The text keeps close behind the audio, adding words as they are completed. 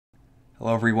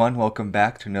Hello everyone, welcome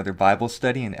back to another Bible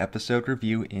study and episode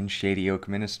review in Shady Oak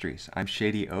Ministries. I'm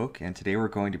Shady Oak, and today we're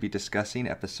going to be discussing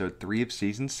episode 3 of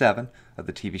season 7 of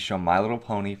the TV show My Little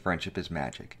Pony, Friendship is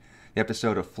Magic, the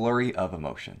episode of Flurry of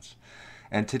Emotions.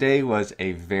 And today was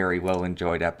a very well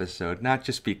enjoyed episode, not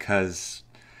just because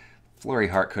Flurry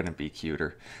Heart couldn't be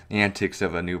cuter. The antics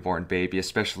of a newborn baby,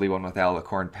 especially one with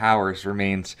alicorn powers,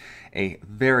 remains a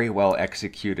very well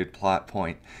executed plot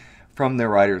point from the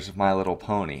writers of My Little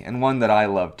Pony, and one that I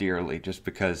love dearly just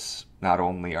because not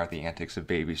only are the antics of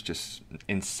babies just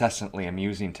incessantly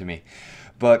amusing to me,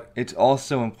 but it's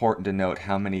also important to note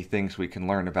how many things we can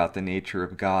learn about the nature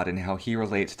of God and how He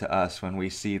relates to us when we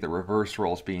see the reverse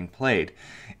roles being played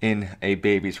in a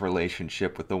baby's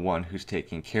relationship with the one who's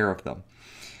taking care of them.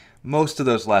 Most of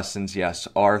those lessons, yes,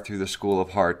 are through the School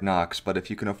of Hard Knocks, but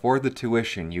if you can afford the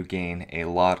tuition, you gain a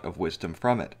lot of wisdom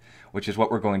from it, which is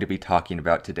what we're going to be talking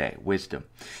about today, wisdom.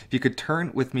 If you could turn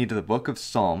with me to the book of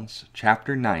Psalms,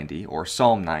 chapter 90, or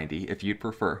Psalm 90, if you'd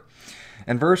prefer.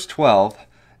 In verse 12,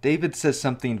 David says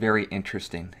something very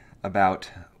interesting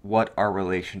about what our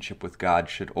relationship with God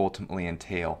should ultimately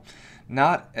entail.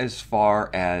 Not as far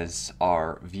as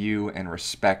our view and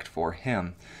respect for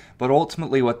Him, but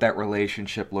ultimately what that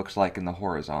relationship looks like in the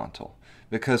horizontal.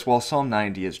 Because while Psalm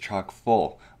 90 is chock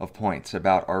full of points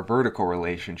about our vertical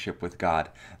relationship with God,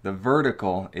 the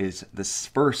vertical is the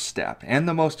first step, and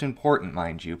the most important,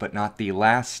 mind you, but not the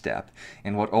last step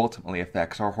in what ultimately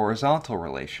affects our horizontal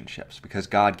relationships, because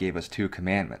God gave us two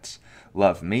commandments: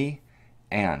 love me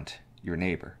and your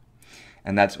neighbor.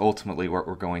 And that's ultimately what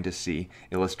we're going to see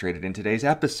illustrated in today's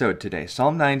episode today.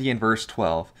 Psalm 90 and verse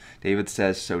 12, David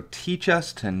says, "So teach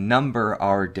us to number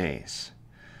our days,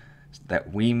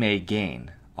 that we may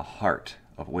gain a heart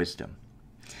of wisdom."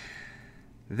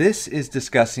 This is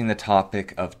discussing the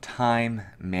topic of time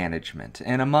management.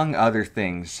 And among other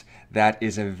things, that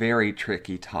is a very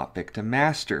tricky topic to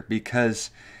master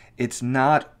because it's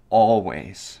not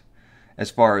always, as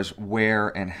far as where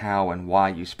and how and why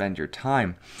you spend your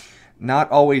time,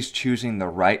 not always choosing the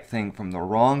right thing from the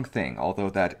wrong thing, although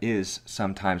that is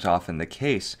sometimes often the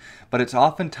case, but it's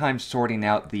oftentimes sorting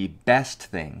out the best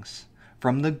things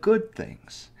from the good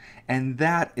things. And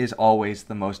that is always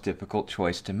the most difficult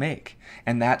choice to make.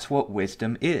 And that's what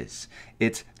wisdom is.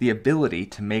 It's the ability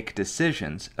to make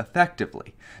decisions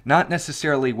effectively. Not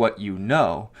necessarily what you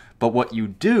know, but what you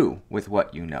do with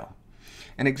what you know.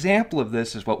 An example of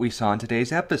this is what we saw in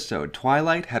today's episode.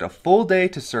 Twilight had a full day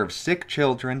to serve sick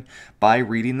children by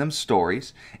reading them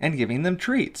stories and giving them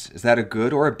treats. Is that a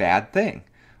good or a bad thing?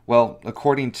 Well,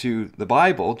 according to the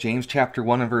Bible, James chapter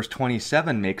 1 and verse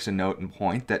 27 makes a note and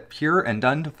point that pure and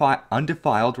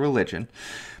undefiled religion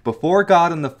before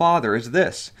God and the Father is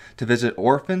this: to visit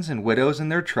orphans and widows in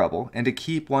their trouble and to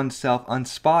keep oneself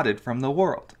unspotted from the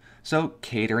world. So,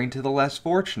 catering to the less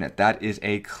fortunate, that is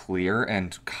a clear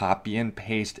and copy and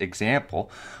paste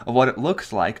example of what it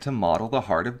looks like to model the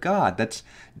heart of God. That's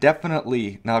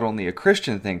definitely not only a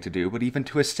Christian thing to do, but even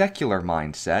to a secular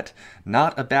mindset,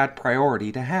 not a bad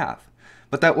priority to have.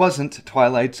 But that wasn't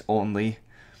Twilight's only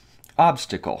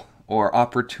obstacle, or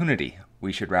opportunity,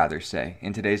 we should rather say,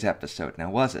 in today's episode. Now,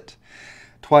 was it?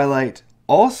 Twilight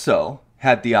also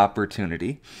had the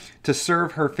opportunity to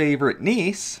serve her favorite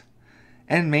niece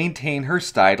and maintain her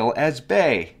title as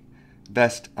Bae.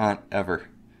 Best aunt ever.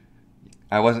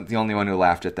 I wasn't the only one who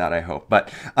laughed at that, I hope. But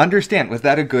understand, was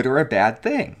that a good or a bad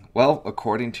thing? Well,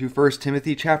 according to 1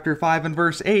 Timothy chapter 5 and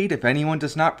verse 8, if anyone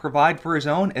does not provide for his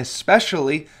own,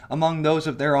 especially among those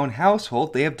of their own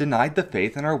household, they have denied the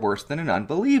faith and are worse than an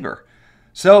unbeliever.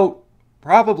 So,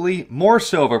 probably more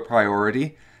so of a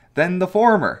priority than the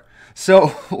former. So,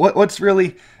 what's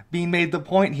really being made the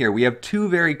point here? We have two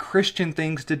very Christian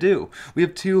things to do. We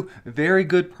have two very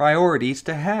good priorities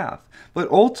to have. But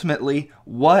ultimately,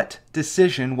 what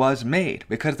decision was made?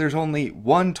 Because there's only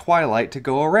one Twilight to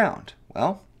go around.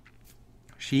 Well,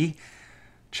 she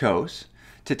chose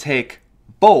to take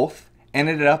both and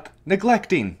ended up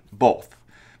neglecting both.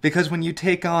 Because when you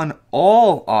take on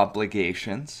all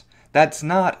obligations, that's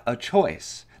not a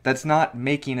choice. That's not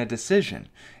making a decision.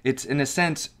 It's, in a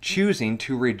sense, choosing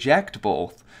to reject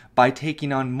both by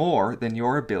taking on more than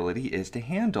your ability is to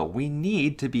handle. We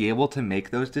need to be able to make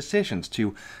those decisions,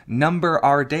 to number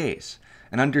our days,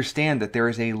 and understand that there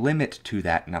is a limit to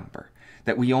that number,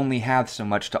 that we only have so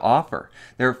much to offer.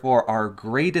 Therefore, our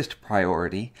greatest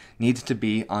priority needs to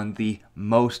be on the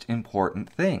most important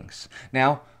things.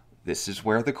 Now, this is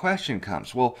where the question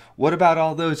comes. Well, what about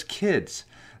all those kids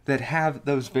that have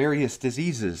those various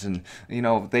diseases and,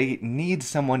 they need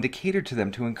someone to cater to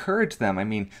them, to encourage them? I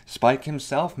mean, Spike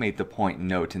himself made the point and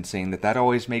note in saying that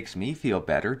always makes me feel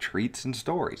better, treats and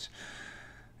stories.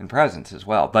 and presence as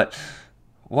well. But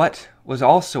what was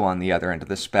also on the other end of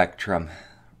the spectrum?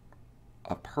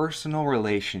 A personal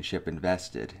relationship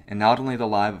invested in not only the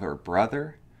life of her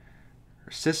brother,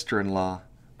 her sister-in-law,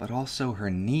 but also her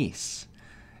niece.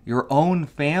 Your own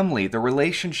family, the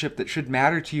relationship that should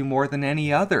matter to you more than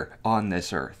any other on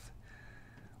this earth.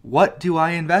 What do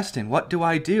I invest in? What do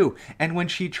I do? And when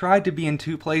she tried to be in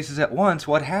two places at once,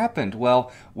 what happened?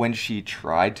 Well, when she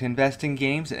tried to invest in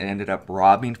games, it ended up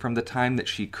robbing from the time that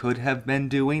she could have been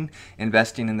doing,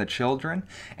 investing in the children,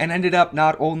 and ended up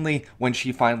not only, when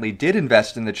she finally did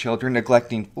invest in the children,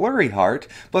 neglecting Flurry Heart,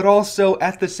 but also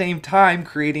at the same time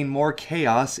creating more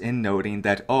chaos in noting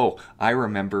that, oh, I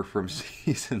remember from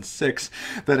season 6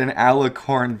 that an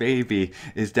alicorn baby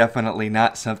is definitely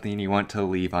not something you want to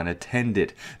leave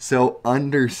unattended. So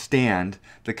understand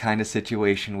the kind of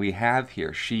situation we have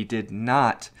here. She did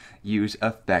not use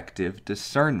effective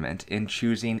discernment in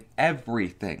choosing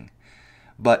everything,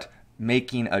 but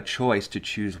making a choice to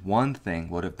choose one thing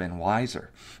would have been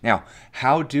wiser. Now,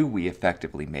 how do we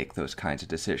effectively make those kinds of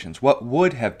decisions? What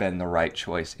would have been the right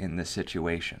choice in this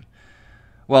situation?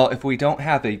 Well, if we don't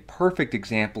have a perfect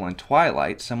example in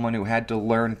Twilight, someone who had to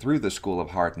learn through the School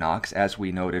of Hard Knocks, as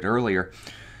we noted earlier,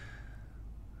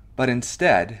 but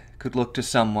instead could look to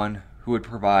someone who would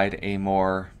provide a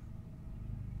more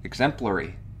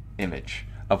exemplary image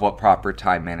of what proper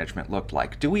time management looked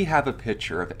like. Do we have a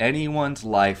picture of anyone's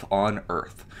life on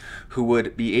Earth who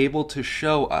would be able to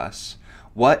show us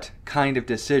what kind of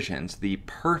decisions the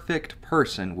perfect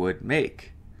person would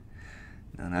make?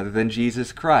 None other than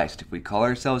Jesus Christ. If we call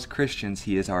ourselves Christians,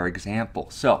 he is our example.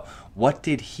 So, what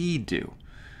did he do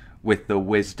with the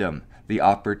wisdom, the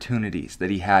opportunities that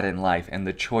he had in life, and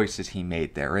the choices he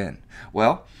made therein?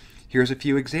 Well, here's a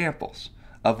few examples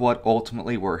of what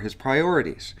ultimately were his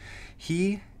priorities.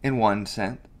 He, in one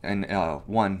sense, in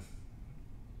one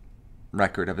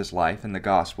record of his life in the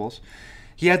Gospels,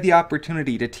 he had the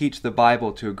opportunity to teach the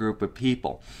Bible to a group of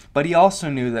people, but he also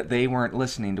knew that they weren't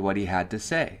listening to what he had to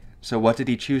say. So what did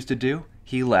he choose to do?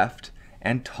 He left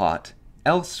and taught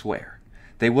elsewhere.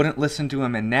 They wouldn't listen to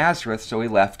him in Nazareth, so he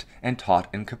left and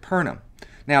taught in Capernaum.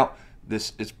 Now,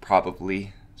 this is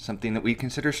probably something that we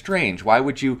consider strange. Why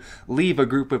would you leave a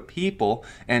group of people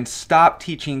and stop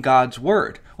teaching God's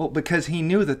word? Well, because he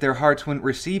knew that their hearts wouldn't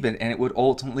receive it, and it would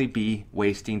ultimately be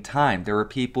wasting time. There were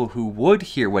people who would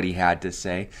hear what he had to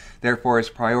say. Therefore, his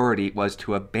priority was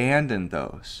to abandon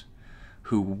those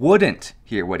who wouldn't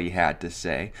hear what he had to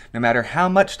say, no matter how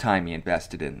much time he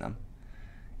invested in them,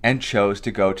 and chose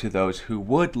to go to those who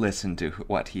would listen to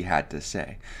what he had to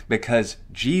say. Because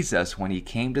Jesus, when he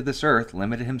came to this earth,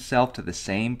 limited himself to the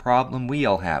same problem we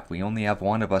all have. We only have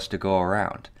one of us to go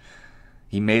around.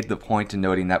 He made the point in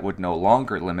noting that would no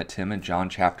longer limit him in John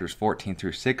chapters 14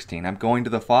 through 16. I'm going to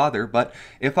the Father, but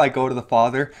if I go to the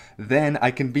Father, then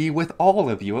I can be with all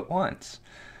of you at once.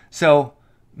 So,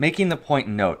 making the point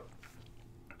in note,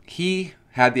 he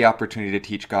had the opportunity to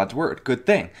teach God's word. Good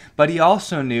thing. But he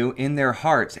also knew in their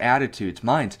hearts, attitudes,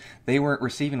 minds, they weren't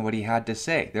receiving what he had to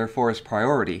say. Therefore, his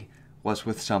priority was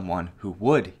with someone who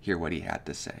would hear what he had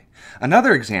to say.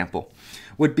 Another example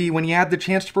would be when he had the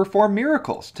chance to perform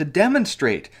miracles, to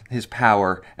demonstrate his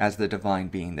power as the divine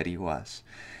being that he was.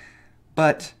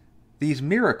 But these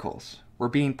miracles were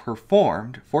being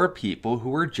performed for people who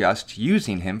were just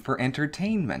using him for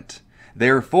entertainment.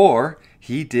 Therefore,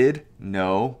 he did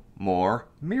no more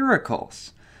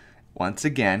miracles. Once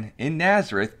again, in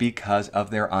Nazareth, because of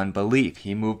their unbelief,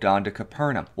 he moved on to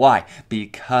Capernaum. Why?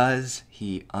 Because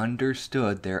he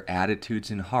understood their attitudes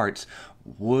and hearts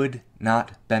would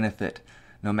not benefit,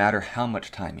 no matter how much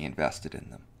time he invested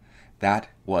in them. That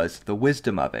was the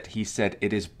wisdom of it. He said,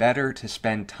 it is better to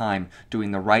spend time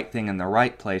doing the right thing in the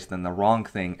right place than the wrong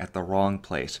thing at the wrong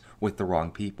place with the wrong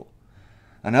people.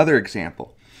 Another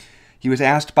example, he was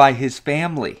asked by his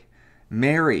family,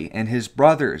 Mary and his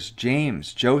brothers,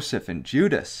 James, Joseph, and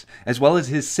Judas, as well as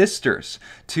his sisters,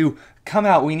 to come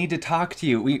out. We need to talk to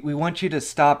you. We want you to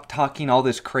stop talking all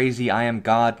this crazy I am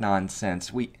God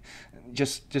nonsense. We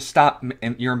just stop.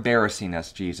 You're embarrassing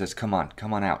us, Jesus. Come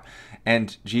on out.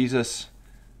 And Jesus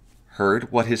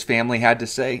heard what his family had to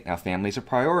say. Now, family's a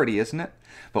priority, isn't it?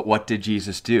 But what did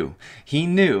Jesus do? He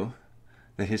knew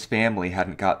that his family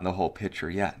hadn't gotten the whole picture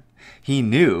yet. He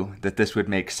knew that this would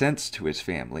make sense to his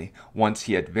family once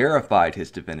he had verified his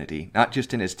divinity, not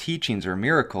just in his teachings or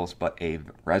miracles, but a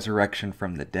resurrection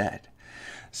from the dead.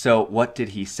 So what did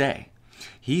he say?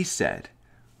 He said,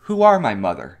 "Who are my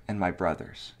mother and my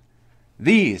brothers?"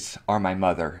 These are my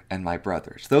mother and my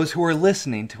brothers, those who were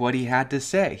listening to what he had to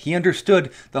say. He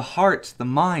understood the hearts, the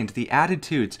mind, the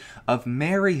attitudes of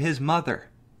Mary, his mother,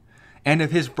 and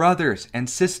of his brothers and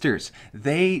sisters.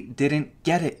 They didn't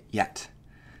get it yet.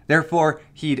 Therefore,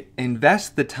 he'd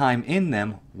invest the time in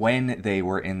them when they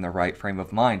were in the right frame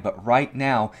of mind. But right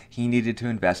now, he needed to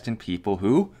invest in people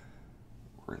who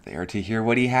were there to hear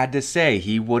what he had to say.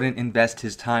 He wouldn't invest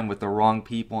his time with the wrong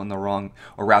people in the wrong,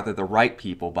 or rather the right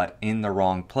people, but in the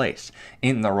wrong place,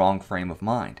 in the wrong frame of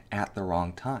mind, at the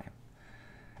wrong time.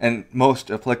 And most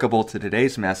applicable to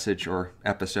today's message, or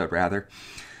episode rather,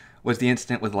 was the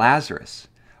incident with Lazarus,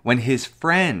 when his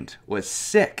friend was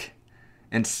sick,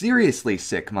 and seriously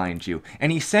sick, mind you,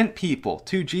 and he sent people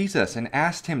to Jesus and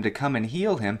asked him to come and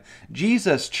heal him.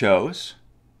 Jesus chose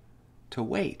to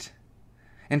wait.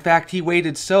 In fact, he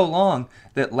waited so long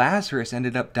that Lazarus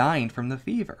ended up dying from the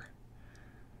fever.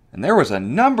 And there was a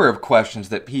number of questions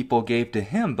that people gave to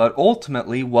him, but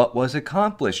ultimately what was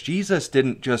accomplished? Jesus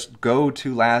didn't just go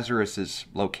to Lazarus'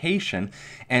 location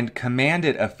and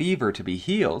commanded a fever to be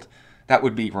healed. That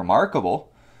would be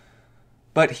remarkable.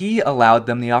 But he allowed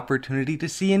them the opportunity to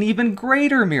see an even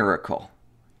greater miracle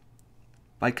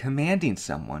by commanding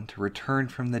someone to return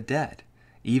from the dead,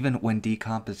 even when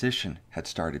decomposition had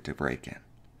started to break in.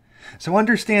 So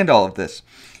understand all of this.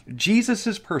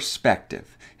 Jesus'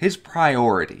 perspective, his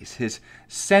priorities, his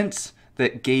sense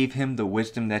that gave him the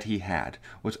wisdom that he had,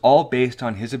 was all based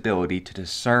on his ability to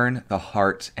discern the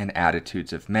hearts and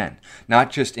attitudes of men, not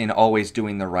just in always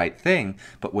doing the right thing,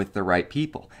 but with the right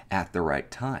people at the right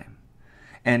time.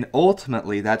 And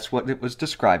ultimately, that's what it was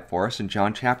described for us in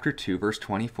John chapter 2, verse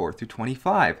 24 through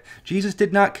 25. Jesus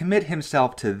did not commit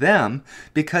himself to them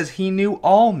because he knew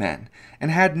all men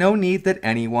and had no need that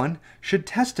anyone should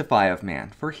testify of man,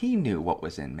 for he knew what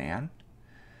was in man.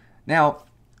 Now,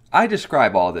 I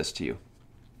describe all this to you.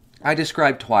 I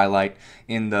describe Twilight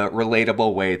in the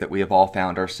relatable way that we have all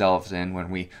found ourselves in when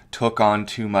we took on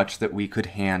too much that we could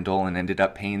handle and ended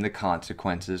up paying the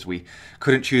consequences. We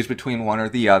couldn't choose between one or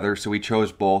the other, so we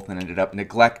chose both and ended up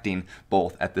neglecting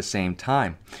both at the same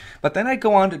time. But then I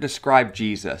go on to describe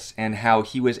Jesus and how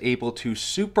he was able to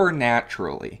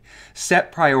supernaturally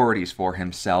set priorities for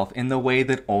himself in the way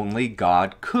that only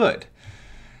God could.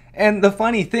 And the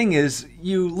funny thing is,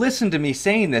 you listen to me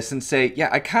saying this and say, yeah,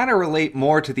 I kind of relate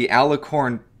more to the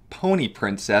alicorn pony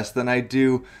princess than I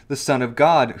do the Son of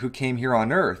God who came here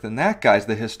on earth, and that guy's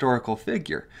the historical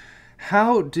figure.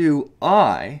 How do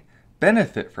I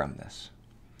benefit from this?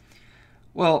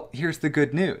 Well, here's the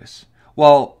good news.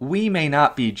 While we may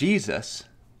not be Jesus,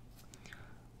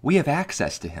 we have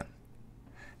access to him.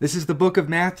 This is the book of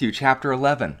Matthew, chapter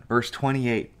 11, verse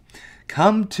 28.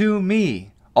 Come to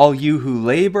me, all you who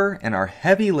labor and are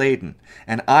heavy laden,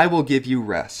 and I will give you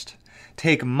rest.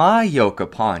 Take my yoke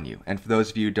upon you. And for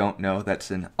those of you who don't know,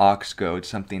 that's an ox goad,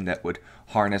 something that would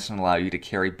harness and allow you to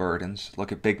carry burdens.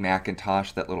 Look at Big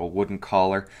Macintosh, that little wooden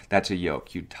collar. That's a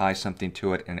yoke. You'd tie something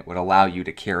to it, and it would allow you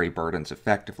to carry burdens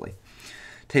effectively.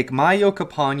 Take my yoke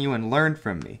upon you and learn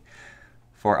from me,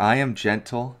 for I am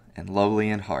gentle and lowly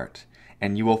in heart,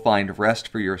 and you will find rest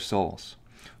for your souls.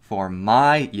 For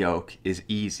my yoke is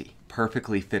easy,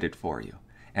 perfectly fitted for you,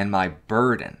 and my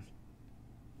burden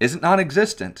isn't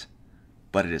non-existent,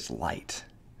 but it is light.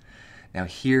 Now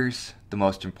here's the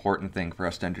most important thing for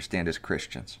us to understand as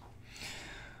Christians.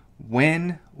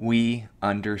 When we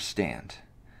understand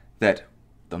that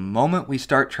the moment we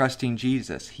start trusting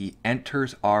Jesus, he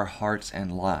enters our hearts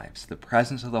and lives. The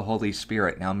presence of the Holy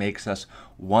Spirit now makes us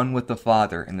one with the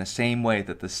Father in the same way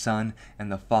that the Son and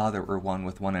the Father were one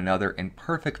with one another in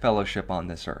perfect fellowship on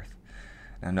this earth.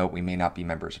 Now note, we may not be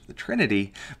members of the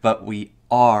Trinity, but we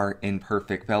are in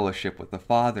perfect fellowship with the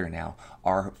Father now.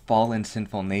 Our fallen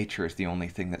sinful nature is the only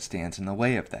thing that stands in the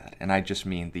way of that. And I just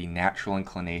mean the natural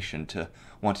inclination to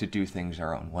want to do things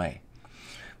our own way.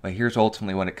 But here's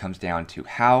ultimately what it comes down to.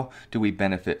 How do we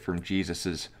benefit from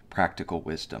Jesus' practical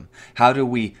wisdom? How do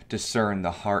we discern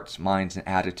the hearts, minds, and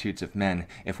attitudes of men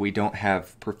if we don't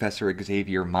have Professor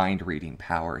Xavier mind-reading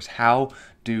powers? How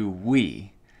do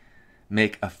we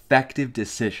make effective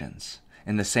decisions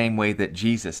in the same way that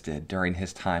Jesus did during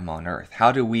his time on earth?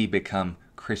 How do we become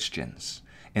Christians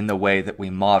in the way that we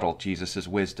model Jesus'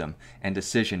 wisdom and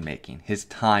decision-making, his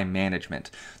time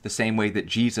management, the same way that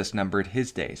Jesus numbered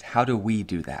his days? How do we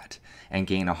do that and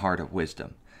gain a heart of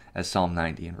wisdom, as Psalm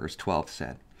 90 and verse 12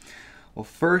 said? Well,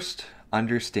 first,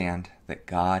 understand that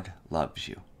God loves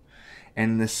you.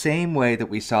 And in the same way that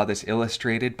we saw this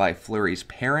illustrated by Flurry's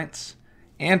parents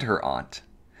and her aunt,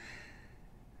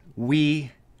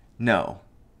 we know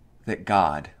that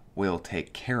God will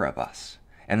take care of us.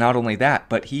 And not only that,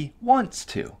 but he wants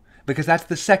to, because that's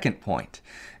the second point.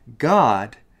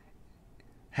 God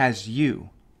has you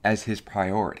as his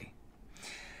priority.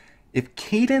 If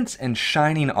Cadence and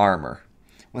Shining Armor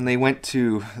when they went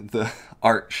to the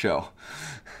art show,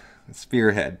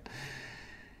 Spearhead.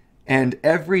 And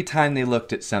every time they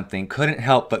looked at something, couldn't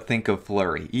help but think of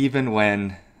Flurry, even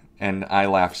when, and I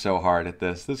laughed so hard at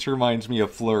this reminds me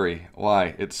of Flurry.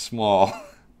 Why? It's small.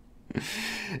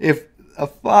 If a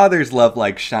father's love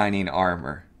like shining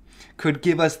armor could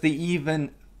give us the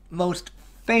even most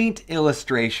faint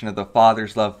illustration of the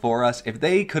Father's love for us, if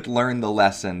they could learn the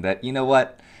lesson that, you know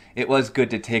what, it was good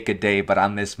to take a day, but I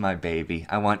miss my baby.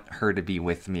 I want her to be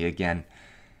with me again.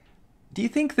 Do you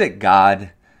think that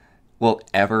God will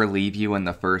ever leave you in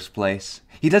the first place?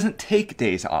 He doesn't take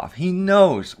days off. He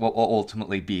knows what will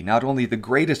ultimately be not only the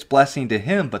greatest blessing to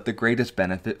him, but the greatest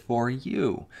benefit for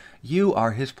you. You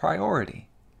are his priority.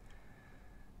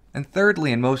 And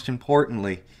thirdly, and most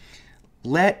importantly,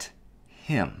 let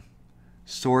him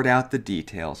sort out the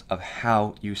details of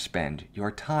how you spend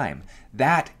your time.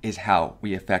 That is how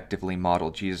we effectively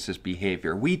model Jesus'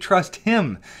 behavior. We trust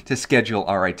him to schedule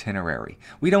our itinerary.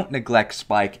 We don't neglect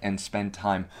Spike and spend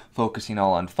time focusing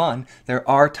all on fun. There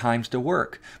are times to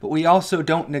work, but we also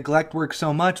don't neglect work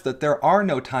so much that there are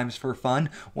no times for fun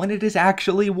when it is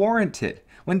actually warranted,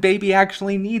 when baby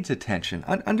actually needs attention.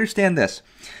 Understand this.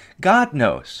 God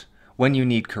knows when you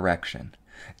need correction.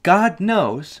 God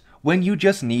knows when you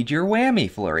just need your whammy,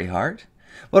 Flurry Heart.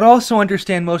 But also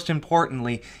understand, most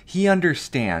importantly, he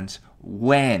understands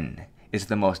when is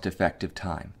the most effective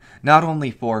time, not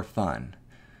only for fun,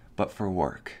 but for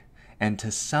work, and to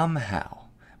somehow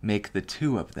make the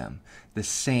two of them the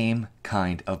same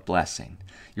kind of blessing.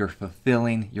 You're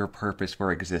fulfilling your purpose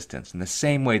for existence in the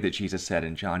same way that Jesus said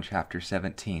in John chapter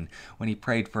 17, when he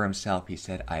prayed for himself, he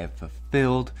said, I have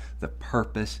fulfilled the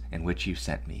purpose in which you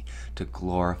sent me, to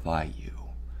glorify you.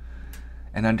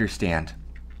 And understand,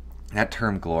 that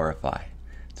term glorify,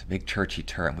 it's a big churchy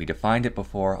term. We defined it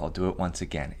before, I'll do it once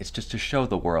again. It's just to show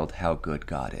the world how good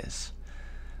God is.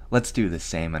 Let's do the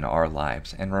same in our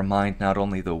lives and remind not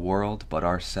only the world but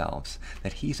ourselves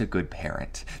that he's a good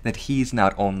parent, that he's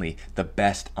not only the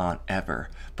best aunt ever,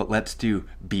 but let's do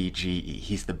BGE,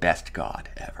 he's the best God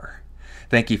ever.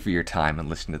 Thank you for your time and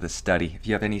listening to this study. If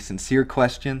you have any sincere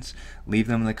questions, leave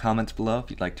them in the comments below. If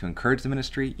you'd like to encourage the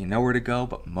ministry, you know where to go.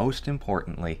 But most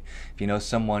importantly, if you know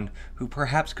someone who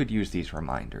perhaps could use these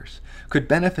reminders, could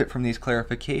benefit from these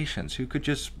clarifications, who could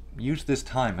just use this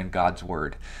time in God's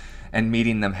Word and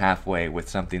meeting them halfway with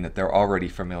something that they're already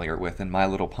familiar with in My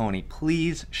Little Pony,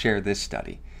 please share this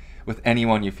study with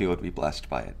anyone you feel would be blessed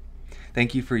by it.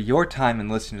 Thank you for your time in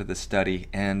listening to this study,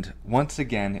 and once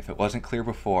again, if it wasn't clear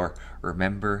before,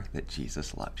 remember that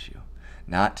Jesus loves you.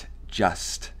 Not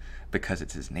just because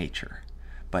it's his nature,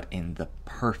 but in the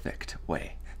perfect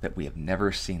way that we have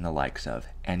never seen the likes of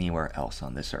anywhere else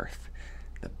on this earth.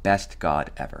 The best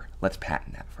God ever. Let's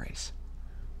patent that phrase.